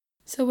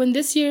So when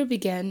this year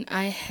began,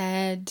 I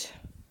had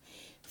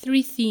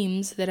three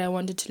themes that I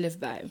wanted to live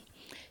by: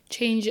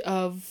 change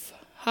of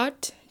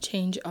heart,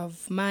 change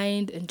of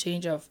mind, and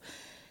change of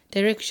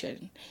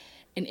direction.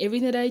 And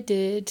everything that I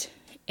did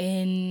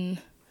in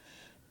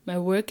my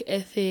work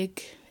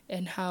ethic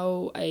and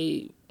how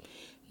I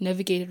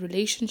navigated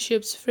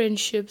relationships,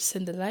 friendships,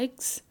 and the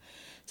likes.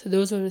 So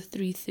those were the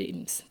three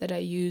themes that I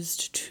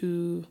used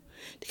to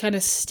kind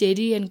of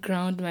steady and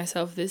ground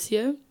myself this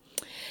year.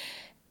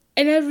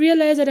 And I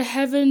realized that I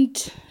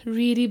haven't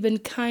really been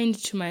kind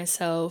to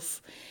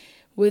myself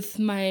with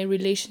my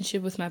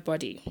relationship with my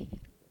body.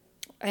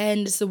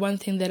 And it's the one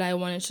thing that I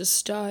wanted to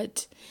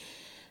start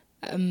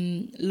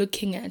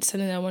looking at,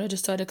 something that I wanted to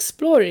start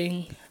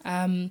exploring.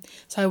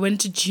 So I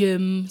went to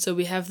gym. So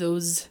we have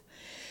those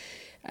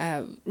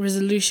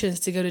resolutions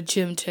to go to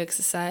gym to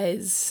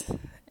exercise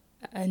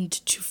and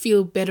to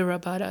feel better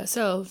about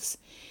ourselves.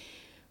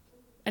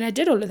 And I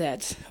did all of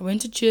that. I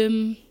went to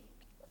gym,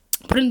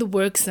 put in the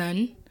work,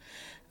 son.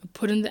 I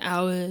put in the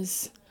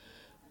hours,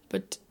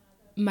 but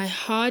my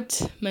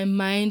heart, my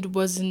mind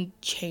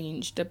wasn't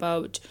changed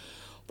about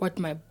what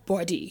my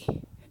body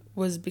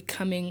was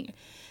becoming,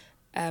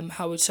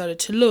 how it started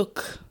to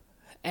look.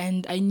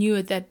 And I knew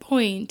at that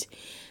point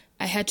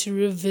I had to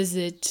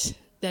revisit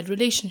that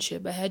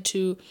relationship. I had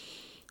to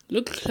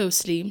look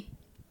closely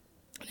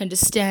and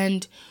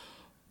understand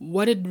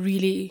what it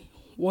really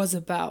was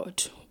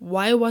about.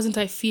 Why wasn't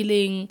I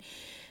feeling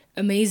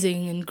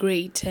amazing and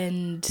great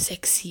and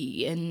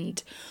sexy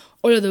and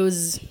all of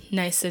those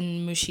nice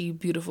and mushy,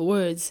 beautiful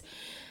words?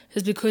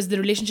 Is because the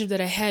relationship that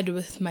I had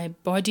with my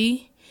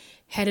body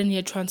hadn't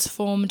yet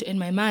transformed in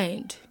my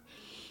mind.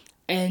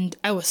 And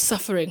I was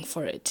suffering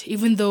for it,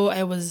 even though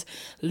I was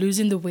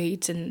losing the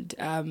weight and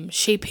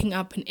shaping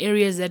up in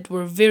areas that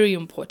were very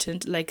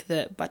important, like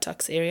the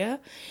buttocks area.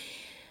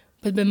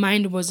 But my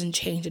mind wasn't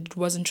changed, it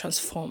wasn't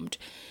transformed.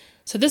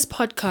 So this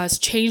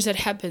podcast, Change That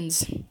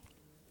Happens,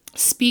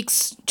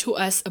 speaks to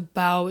us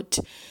about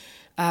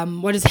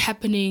what is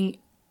happening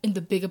in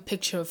the bigger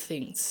picture of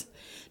things.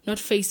 Not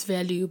face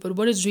value, but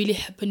what is really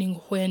happening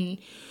when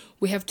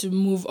we have to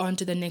move on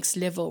to the next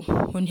level,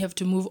 when we have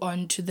to move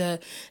on to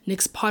the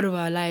next part of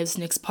our lives,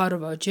 next part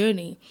of our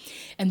journey.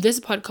 And this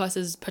podcast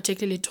is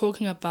particularly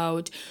talking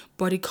about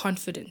body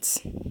confidence,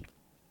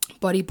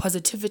 body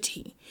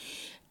positivity,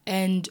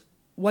 and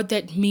what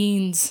that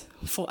means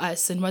for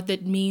us and what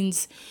that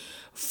means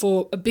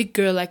for a big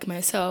girl like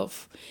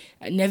myself,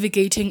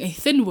 navigating a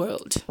thin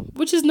world,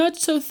 which is not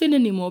so thin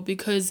anymore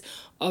because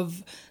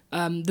of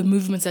the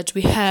movements that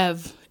we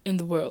have in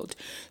the world.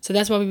 So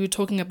that's why we were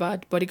talking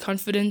about body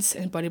confidence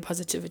and body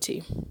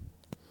positivity.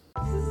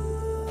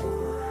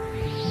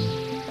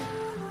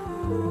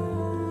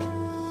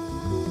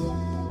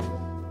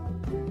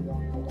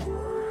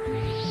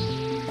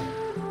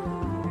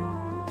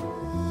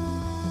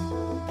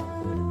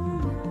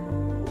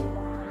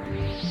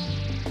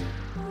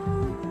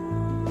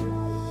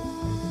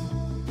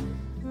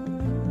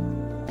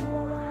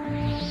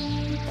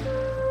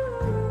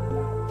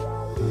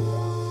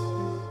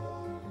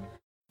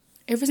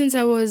 Ever since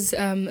I was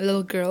a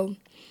little girl,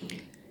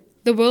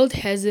 the world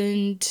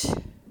hasn't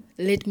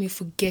let me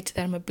forget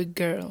that I'm a big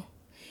girl.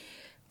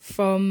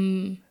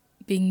 From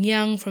being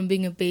young, from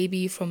being a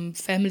baby, from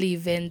family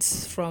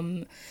events,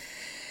 from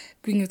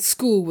being at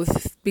school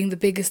with being the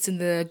biggest in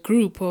the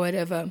group or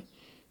whatever.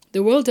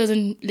 The world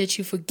doesn't let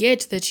you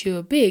forget that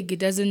you're big. It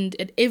doesn't.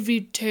 At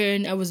every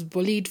turn, I was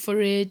bullied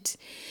for it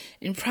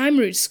in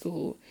primary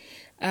school.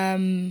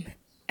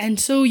 And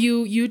so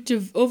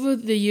over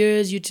the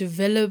years, you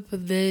develop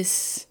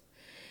this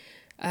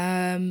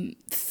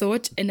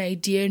thought and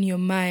idea in your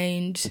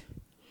mind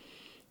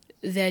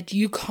that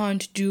you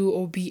can't do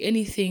or be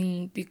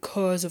anything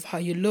because of how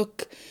you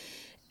look,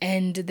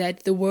 and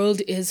that the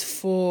world is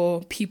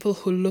for people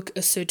who look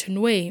a certain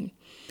way.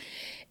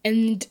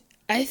 And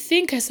I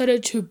think I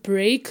started to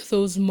break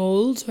those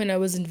molds when I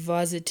was in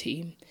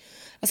varsity.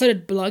 I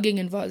started blogging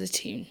in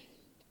varsity,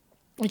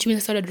 which means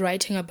I started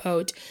writing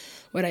about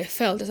what I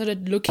felt. I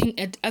started looking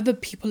at other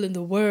people in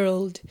the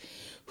world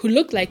who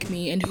looked like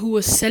me and who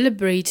were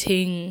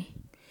celebrating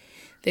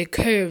their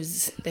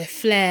curves, their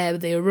flab,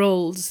 their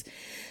rolls,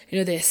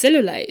 their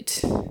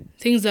cellulite,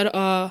 things that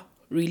are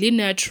really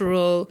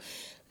natural.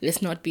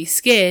 Let's not be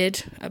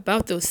scared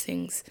about those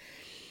things.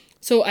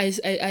 So I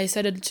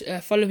started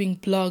following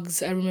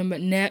blogs. I remember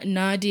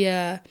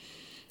Nadia,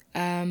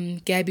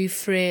 Gabby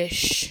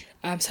Fresh.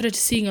 I started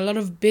seeing a lot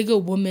of bigger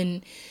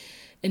women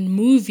in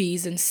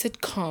movies and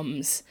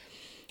sitcoms.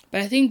 But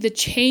I think the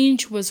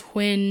change was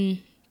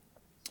when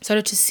I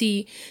started to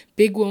see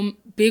big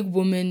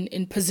women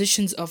in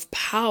positions of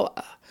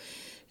power.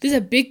 These are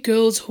big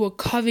girls who are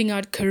carving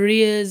out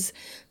careers,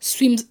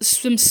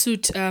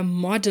 swimsuit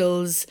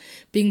models,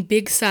 being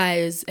big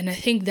size. And I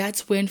think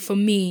that's when, for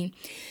me,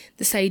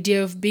 this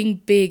idea of being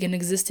big and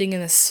existing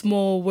in a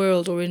small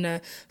world or in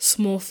a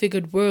small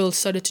figured world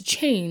started to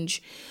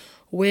change.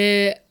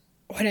 Where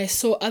when I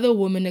saw other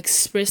women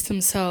express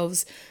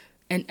themselves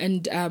and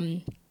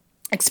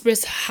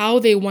express how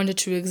they wanted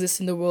to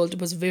exist in the world,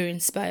 it was very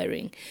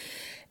inspiring.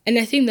 And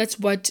I think that's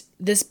what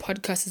this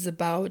podcast is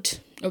about,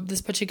 or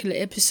this particular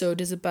episode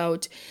is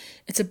about.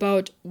 It's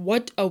about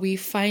what are we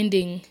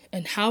finding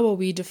and how are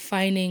we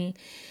defining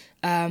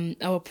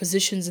our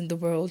positions in the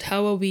world?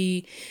 How are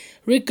we,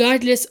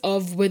 regardless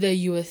of whether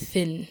you are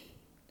thin?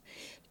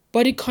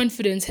 Body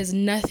confidence has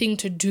nothing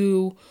to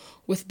do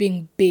with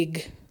being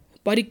big.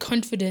 Body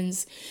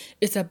confidence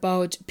is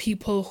about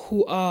people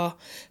who are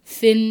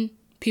thin,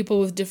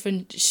 people with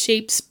different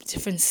shapes,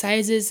 different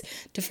sizes,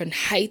 different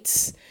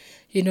heights,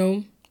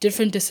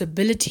 different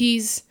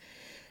disabilities,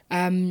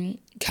 come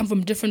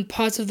from different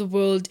parts of the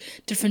world,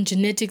 different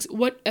genetics,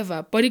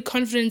 whatever. Body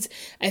confidence,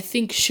 I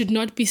think, should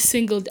not be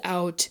singled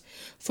out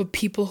for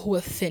people who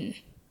are thin.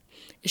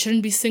 It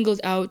shouldn't be singled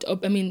out,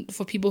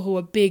 for people who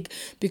are big,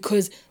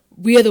 because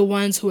we are the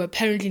ones who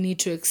apparently need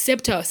to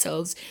accept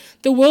ourselves.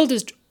 The world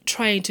is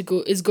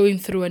going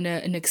through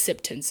an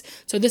acceptance.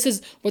 So this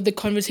is what the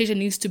conversation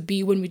needs to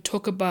be when we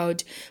talk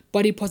about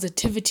body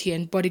positivity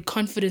and body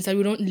confidence, that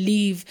we don't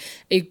leave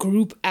a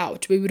group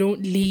out, where we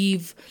don't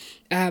leave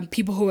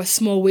people who are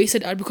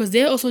small-waisted out, because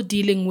they're also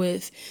dealing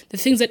with the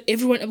things that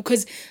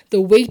because the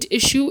weight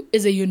issue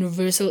is a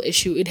universal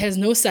issue. It has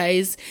no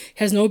size,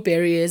 has no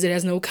barriers, it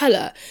has no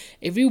color.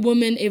 Every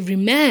woman, every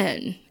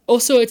man.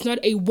 Also, it's not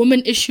a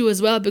woman issue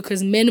as well,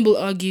 because men will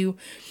argue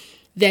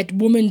that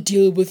women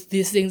deal with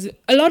these things.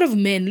 A lot of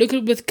men, look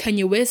at with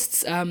Kanye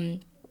West's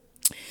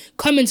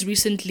comments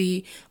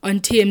recently on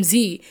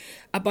TMZ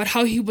about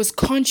how he was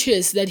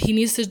conscious that he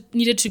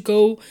needed to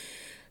go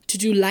to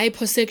do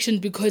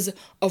liposuction because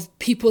of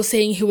people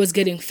saying he was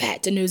getting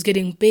fat and he was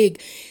getting big,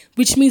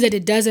 which means that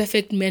it does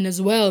affect men as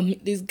well.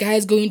 These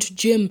guys going to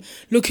gym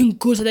looking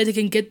good so that they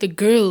can get the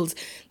girls.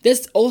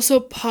 There's also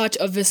part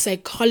of the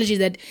psychology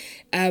that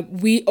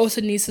we also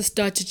need to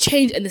start to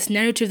change, and this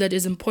narrative that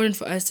is important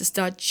for us to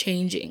start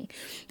changing,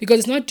 because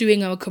it's not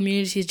doing our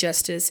community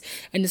justice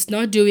and it's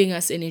not doing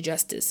us any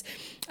justice.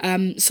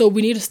 So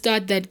we need to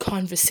start that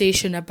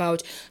conversation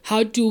about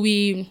how do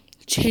we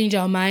change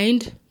our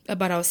mind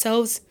about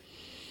ourselves,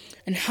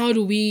 and how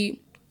do we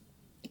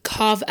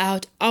carve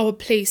out our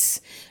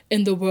place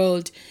in the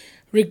world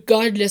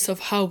regardless of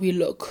how we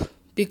look.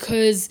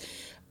 Because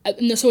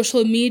the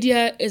social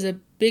media is a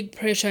big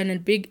pressure and a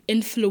big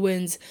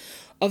influence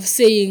of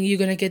saying you're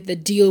going to get the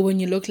deal when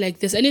you look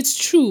like this. And it's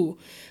true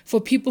for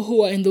people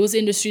who are in those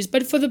industries.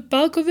 But for the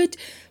bulk of it,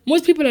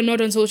 most people are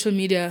not on social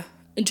media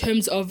in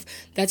terms of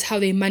that's how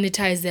they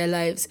monetize their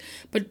lives.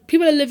 But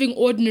people are living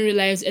ordinary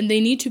lives, and they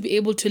need to be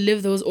able to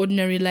live those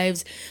ordinary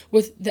lives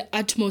with the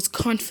utmost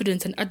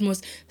confidence and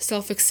utmost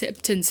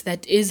self-acceptance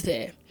that is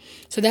there.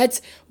 So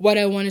that's what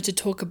I wanted to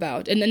talk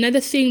about. And another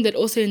thing that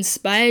also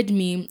inspired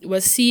me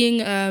was seeing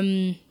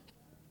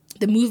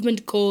the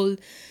movement called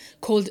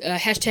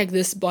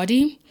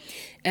 #ThisBody.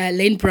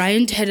 Lane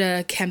Bryant had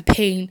a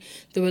campaign.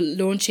 They were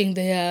launching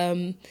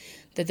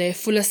their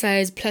fuller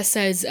size, plus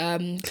size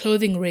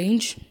clothing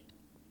range.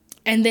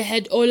 And they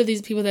had all of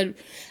these people that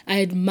I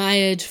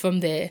admired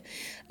from there.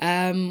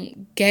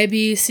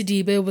 Gabby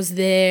Sidibe was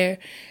there.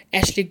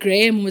 Ashley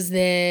Graham was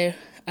there.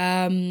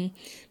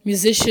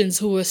 Musicians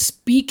who were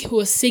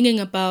singing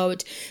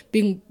about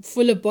being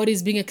full of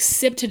bodies, being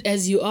accepted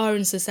as you are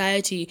in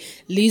society.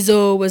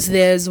 Lizzo was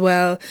there as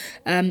well.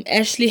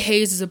 Ashley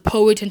Hayes is a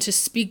poet, and she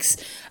speaks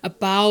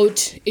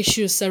about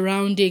issues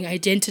surrounding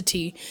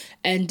identity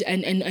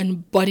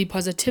and body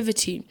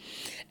positivity.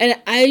 And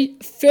I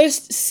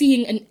first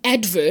seeing an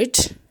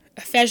advert,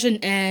 a fashion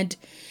ad,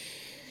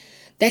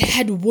 that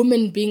had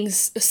women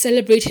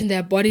celebrating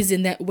their bodies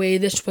in that way.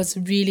 This was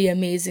really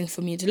amazing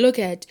for me to look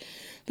at,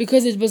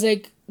 because it was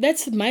like,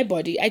 that's my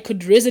body. I could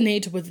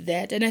resonate with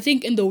that. And I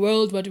think in the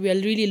world, what we are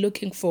really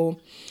looking for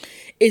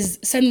is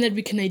something that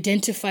we can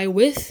identify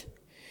with.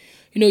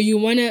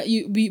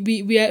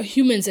 We are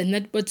humans, and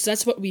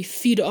that's what we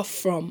feed off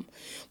from.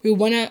 We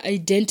want to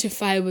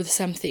identify with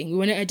something. We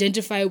want to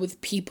identify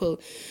with people.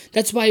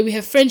 That's why we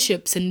have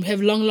friendships, and we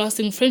have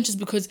long-lasting friendships,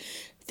 because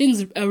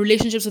our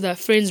relationships with our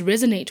friends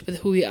resonate with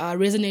who we are,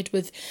 resonate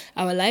with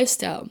our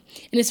lifestyle.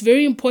 And it's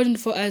very important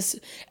for us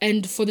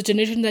and for the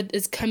generation that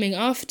is coming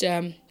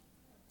after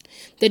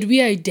that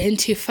we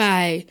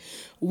identify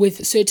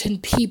with certain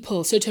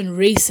people, certain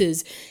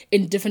races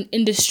in different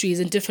industries,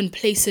 in different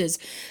places.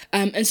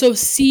 And so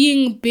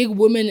seeing big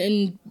women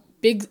in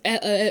big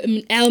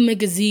Elle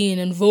magazine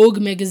and Vogue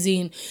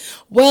magazine.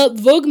 Well,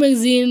 Vogue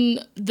magazine,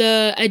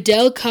 the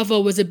Adele cover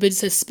was a bit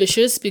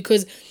suspicious,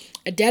 because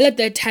Adele at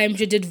that time,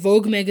 she did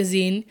Vogue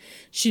magazine.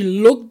 She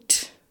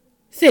looked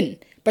thin,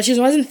 but she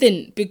wasn't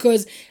thin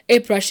because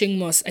airbrushing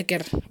mos.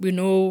 Again, we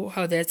know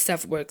how that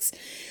stuff works.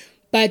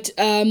 But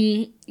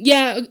I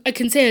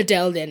can say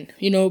Adele then,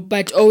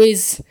 but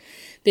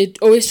they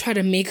always try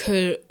to make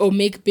her or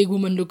make big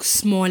women look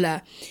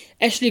smaller.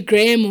 Ashley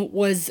Graham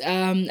was,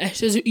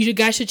 you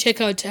guys should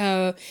check out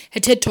her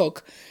TED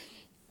Talk.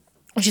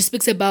 She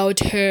speaks about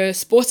her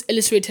Sports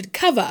Illustrated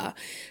cover.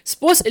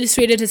 Sports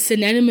Illustrated is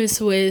synonymous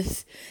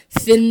with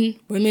thin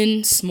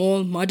women,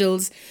 small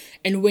models.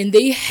 And when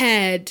they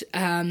had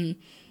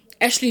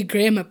Ashley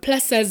Graham, a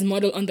plus-size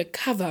model, on the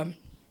cover,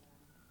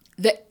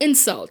 the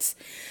insults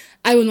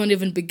I will not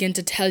even begin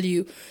to tell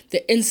you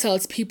the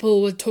insults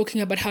people were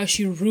talking about, how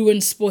she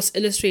ruined Sports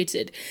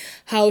Illustrated,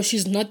 how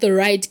she's not the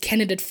right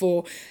candidate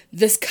for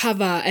this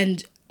cover,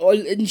 and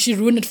she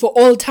ruined it for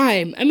all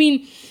time. I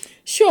mean,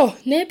 sure,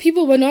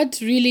 people were not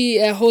really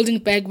holding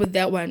back with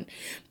that one.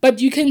 But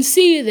you can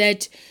see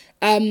that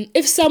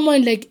if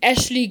someone like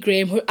Ashley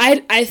Graham, who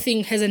I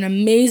think has an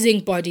amazing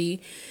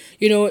body,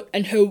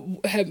 and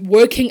her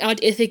working out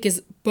ethic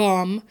is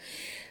bomb,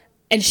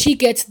 and she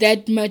gets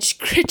that much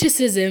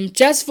criticism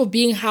just for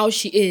being how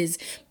she is,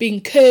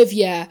 being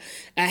curvier,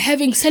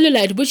 having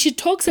cellulite, which she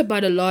talks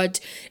about a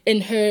lot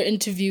in her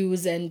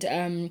interviews and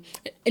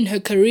in her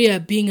career,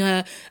 being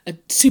a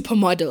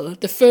supermodel,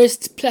 the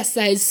first plus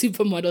size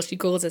supermodel, she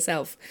calls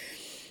herself.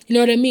 You know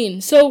what I mean?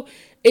 So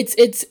it's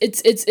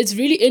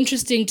really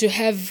interesting to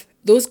have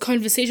those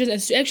conversations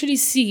and to actually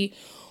see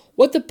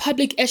what the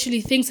public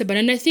actually thinks about it.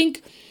 And I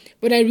think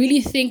when I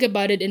really think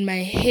about it in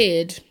my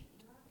head,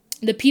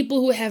 the people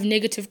who have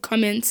negative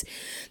comments,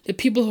 the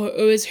people who are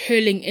always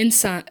hurling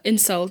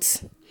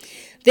insults,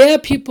 they are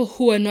people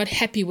who are not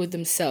happy with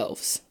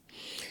themselves.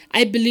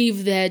 I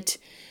believe that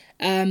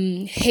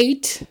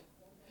hate,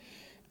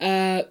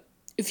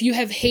 if you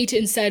have hate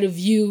inside of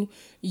you,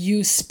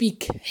 you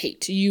speak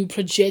hate, you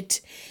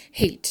project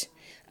hate.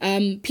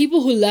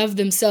 People who love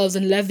themselves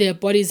and love their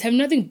bodies have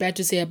nothing bad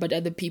to say about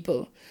other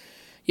people.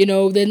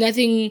 There's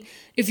nothing.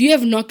 If you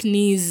have knock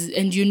knees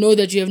and you know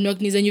that you have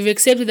knock knees and you've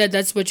accepted that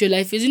that's what your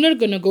life is, you're not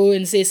going to go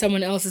and say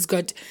someone else has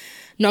got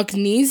knock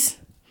knees.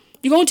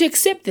 You're going to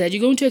accept that.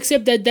 You're going to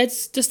accept that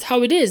that's just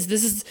how it is.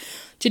 This is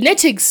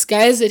genetics,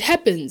 guys. It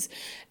happens.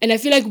 And I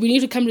feel like we need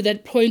to come to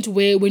that point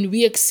where when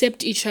we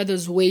accept each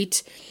other's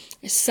weight,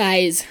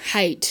 size,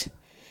 height,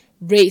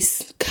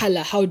 race,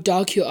 color, how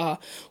dark you are.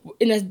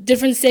 In a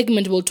different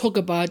segment, we'll talk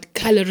about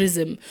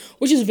colorism,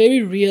 which is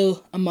very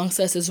real amongst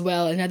us as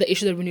well, another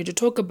issue that we need to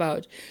talk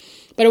about.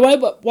 But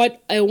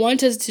what I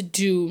want us to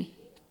do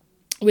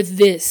with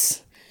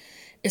this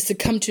is to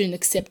come to an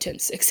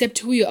acceptance. Accept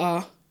who you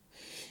are,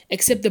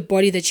 accept the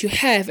body that you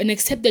have, and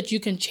accept that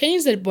you can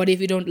change that body if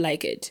you don't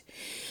like it.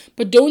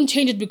 But don't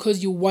change it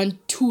because you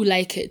want to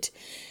like it.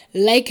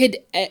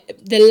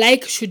 The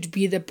like should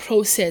be the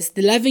process.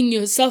 The loving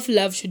yourself,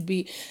 love should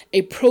be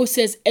a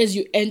process as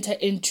you enter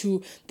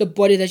into the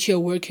body that you're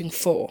working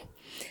for.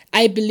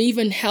 I believe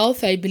in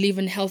health. I believe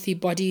in healthy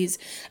bodies.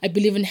 I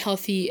believe in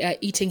healthy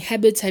eating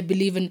habits. I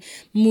believe in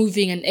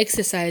moving and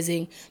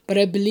exercising. But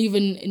I believe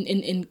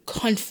in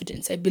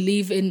confidence. I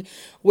believe in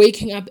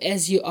waking up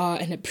as you are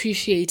and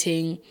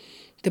appreciating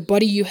the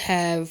body you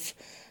have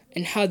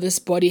and how this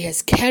body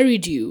has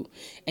carried you,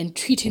 and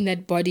treating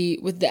that body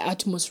with the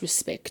utmost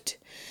respect,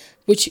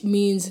 which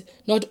means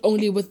not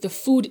only with the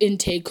food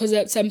intake, because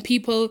there are some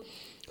people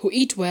who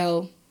eat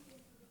well,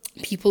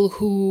 people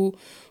who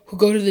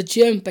go to the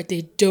gym, but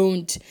they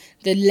don't.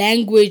 The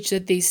language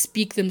that they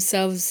speak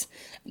themselves,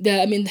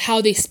 how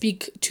they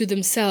speak to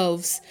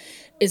themselves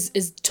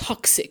is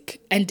toxic,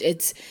 and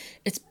it's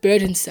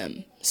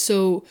burdensome.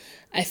 So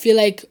I feel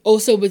like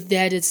also with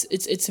that,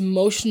 it's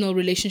emotional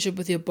relationship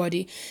with your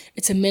body,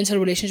 it's a mental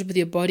relationship with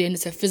your body, and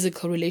it's a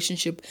physical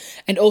relationship,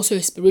 and also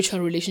a spiritual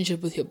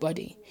relationship with your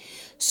body.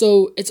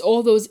 So it's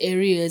all those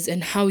areas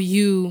and how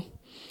you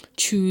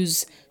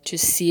choose to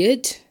see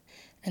it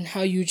and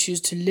how you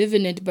choose to live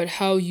in it, but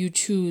how you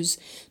choose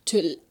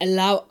to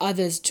allow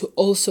others to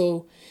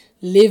also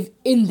live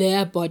in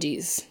their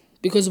bodies.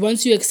 Because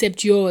once you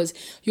accept yours,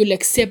 you'll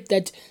accept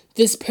that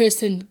this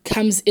person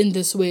comes in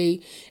this way,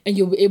 and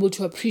you'll be able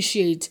to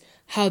appreciate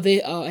how they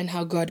are and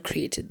how God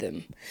created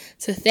them.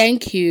 So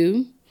thank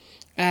you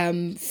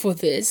for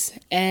this,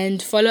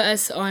 and follow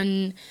us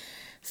on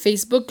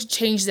Facebook,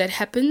 Change That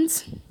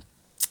Happens,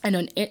 and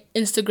on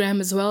Instagram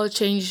as well,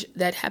 Change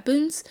That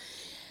Happens.